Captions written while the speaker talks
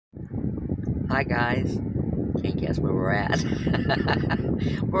Hi guys, can't guess where we're at.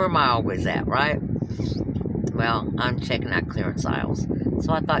 Where am I always at, right? Well, I'm checking out clearance aisles,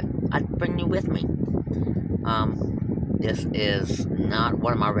 so I thought I'd bring you with me. This is not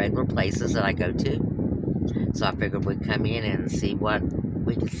one of my regular places that I go to, so I figured we'd come in and see what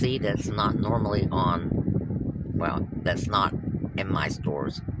we could see that's not normally that's not in my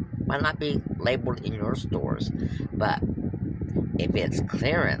stores. Might not be labeled in your stores, but if it's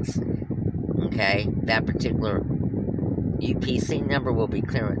clearance, okay, that particular UPC number will be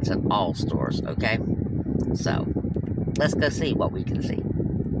clearance at all stores, okay? So, let's go see what we can see.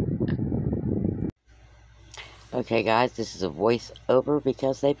 Okay guys, this is a voiceover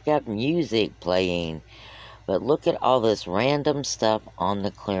because they've got music playing. But look at all this random stuff on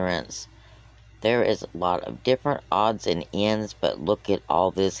the clearance. There is a lot of different odds and ends, but look at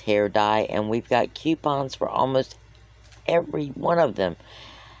all this hair dye, and we've got coupons for almost every one of them.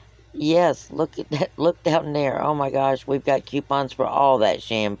 Yes, look at that. Look down there. Oh my gosh, we've got coupons for all that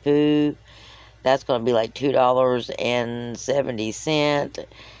shampoo. That's going to be like $2.70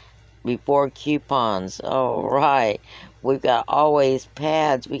 before coupons. All right. We've got always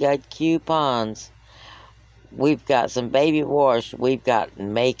pads. We got coupons. We've got some baby wash. We've got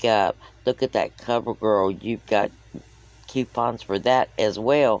makeup. Look at that CoverGirl. You've got coupons for that as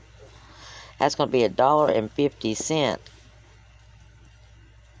well. That's going to be $1.50.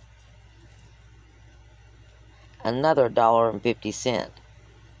 Another $1.50.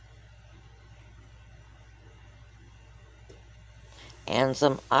 And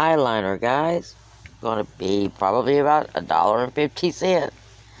some eyeliner, guys. Going to be probably about $1.50.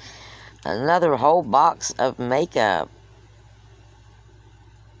 Another whole box of makeup.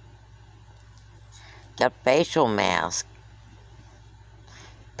 Got facial mask.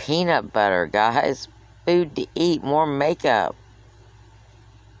 Peanut butter, guys. Food to eat. More makeup.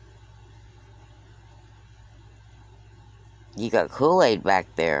 You got Kool-Aid back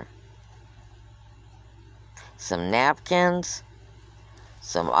there. Some napkins.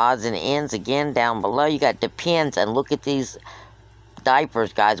 Some odds and ends again down below. You got Depends, and look at these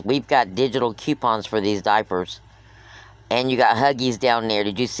diapers, guys. We've got digital coupons for these diapers. And you got Huggies down there.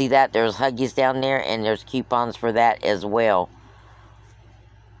 Did you see that? There's Huggies down there, and there's coupons for that as well.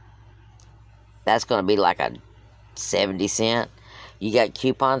 That's going to be like a 70¢. You got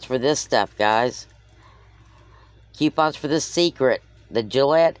coupons for this stuff, guys. Coupons for the Secret, the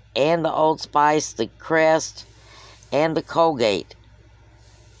Gillette, and the Old Spice, the Crest, and the Colgate.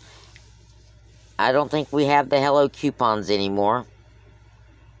 I don't think we have the Hello coupons anymore.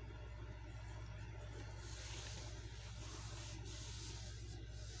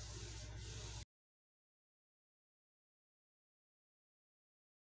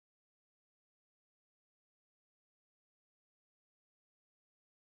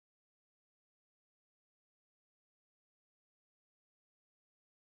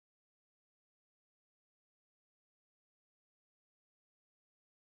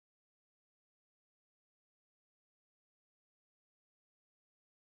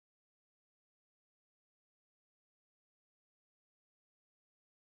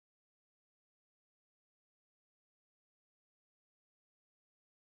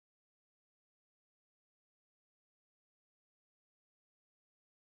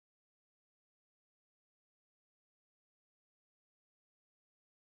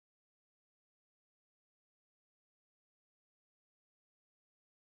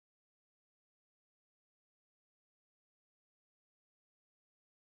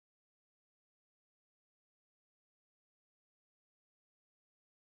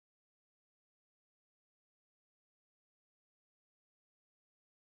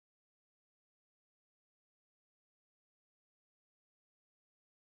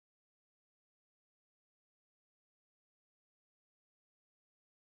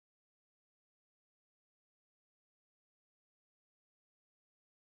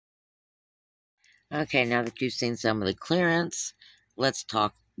 Okay, now that you've seen some of the clearance, let's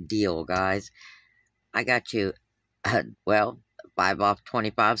talk deal, guys. I got you, 5 off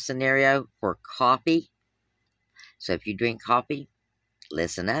 25 scenario for coffee. So if you drink coffee,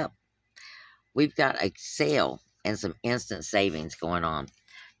 listen up. We've got a sale and some instant savings going on.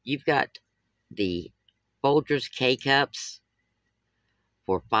 You've got the Folgers K-Cups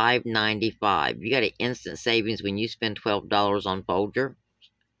for $5.95. You got an instant savings when you spend $12 on Folger.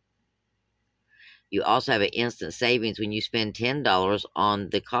 You also have an instant savings when you spend $10 on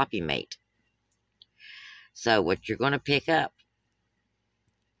the Coffee Mate. So what you're going to pick up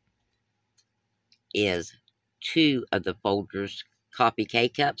is 2 of the Folgers Coffee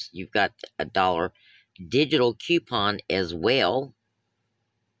K-Cups. You've got a $1 digital coupon as well.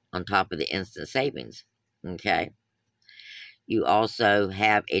 on top of the instant savings. Okay. You also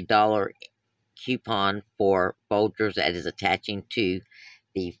have a dollar coupon for Folgers that is attaching to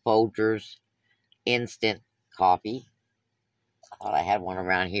the Folgers instant coffee. I thought I had one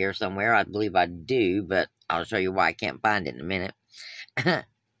around here somewhere. I believe I do, but I'll show you why I can't find it in a minute.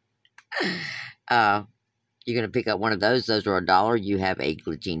 You're going to pick up one of those. Those are $1. You have a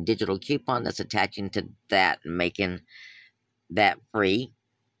glitching digital coupon that's attaching to that, making that free.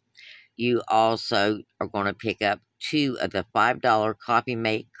 You also are going to pick up 2 of the $5 Coffee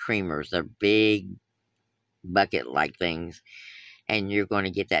Mate creamers. They're big bucket-like things. And you're going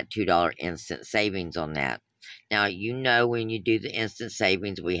to get that $2 instant savings on that. Now, you know when you do the instant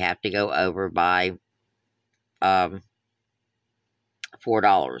savings, we have to go over by $4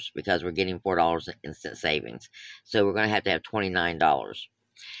 because we're getting $4 in instant savings. So we're going to have $29.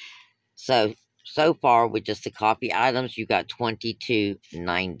 So far with just the coffee items, you got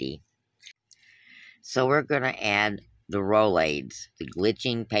 $22.90. So we're going to add the Rolaids, the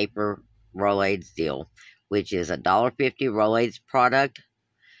glitching paper Rolaids deal, which is a $1.50 Rolaids product.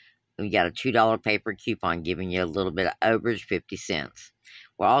 We got a $2 paper coupon giving you a little bit of overage, 50 cents.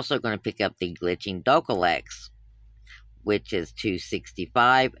 We're also going to pick up the glitching Dokalex, which is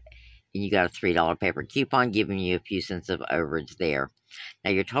 $2.65, and you got a $3 paper coupon giving you a few cents of overage there.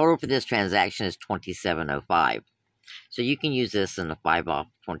 Now your total for this transaction is $27.05. So you can use this in a 5 off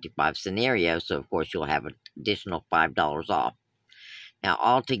 25 scenario, so of course you'll have an additional $5 off. Now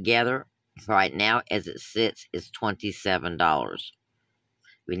altogether, right now as it sits, is $27.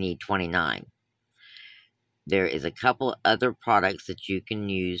 We need $29. There is a couple other products that you can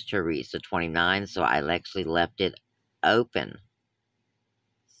use to reach the $29, so I actually left it open.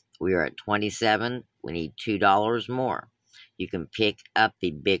 We are at $27. We need $2 more. You can pick up the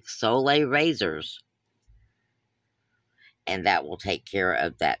Big Soleil razors, and that will take care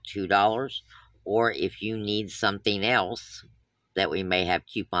of that $2. Or if you need something else that we may have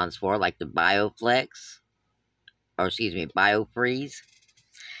coupons for, like the BioFreeze,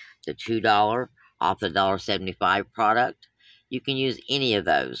 the $2 off the $1.75 product, you can use any of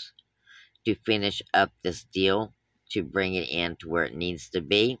those to finish up this deal to bring it in to where it needs to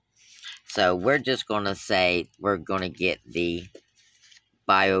be. So we're just going to say we're going to get the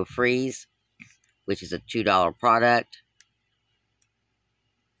BioFreeze, which is a $2 product.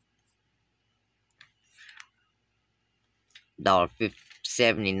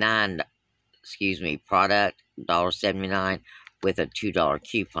 $1.79, product, $1.79 with a $2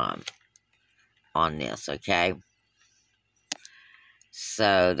 coupon on this, okay?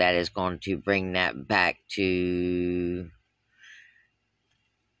 So that is going to bring that back to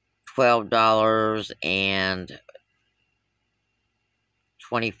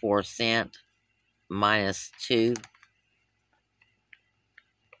 $12.24 minus 2.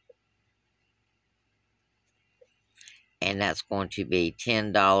 And that's going to be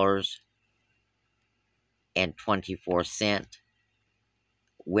 $10.24.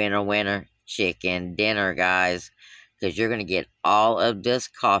 Winner, winner, chicken dinner, guys. Because you're going to get all of this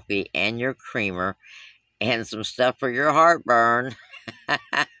coffee and your creamer and some stuff for your heartburn.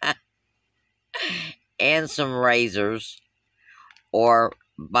 And some razors or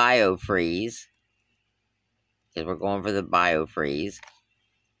BioFreeze. Because we're going for the BioFreeze.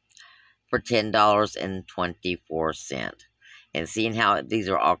 For $10.24. And seeing how these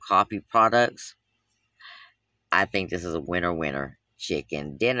are all coffee products, I think this is a winner, winner.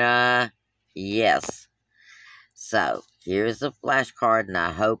 Chicken dinner. Yes. So, here's the flashcard, and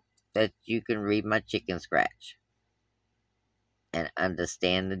I hope that you can read my chicken scratch and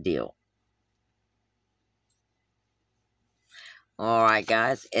understand the deal. Alright,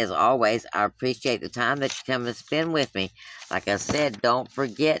 guys, as always, I appreciate the time that you come and spend with me. Like I said, don't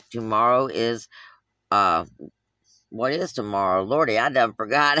forget, tomorrow is, what is tomorrow? Lordy, I done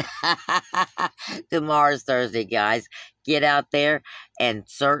forgot. Tomorrow's Thursday, guys. Get out there and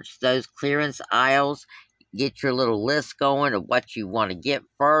search those clearance aisles. Get your little list going of what you want to get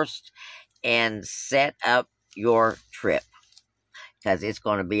first. And set up your trip. Because it's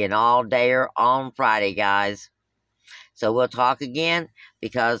going to be an all-dayer on Friday, guys. So we'll talk again.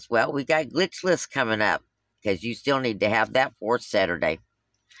 Because, well, we got glitch lists coming up. Because you still need to have that for Saturday.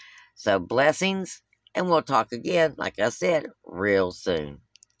 So blessings. And we'll talk again, like I said, real soon.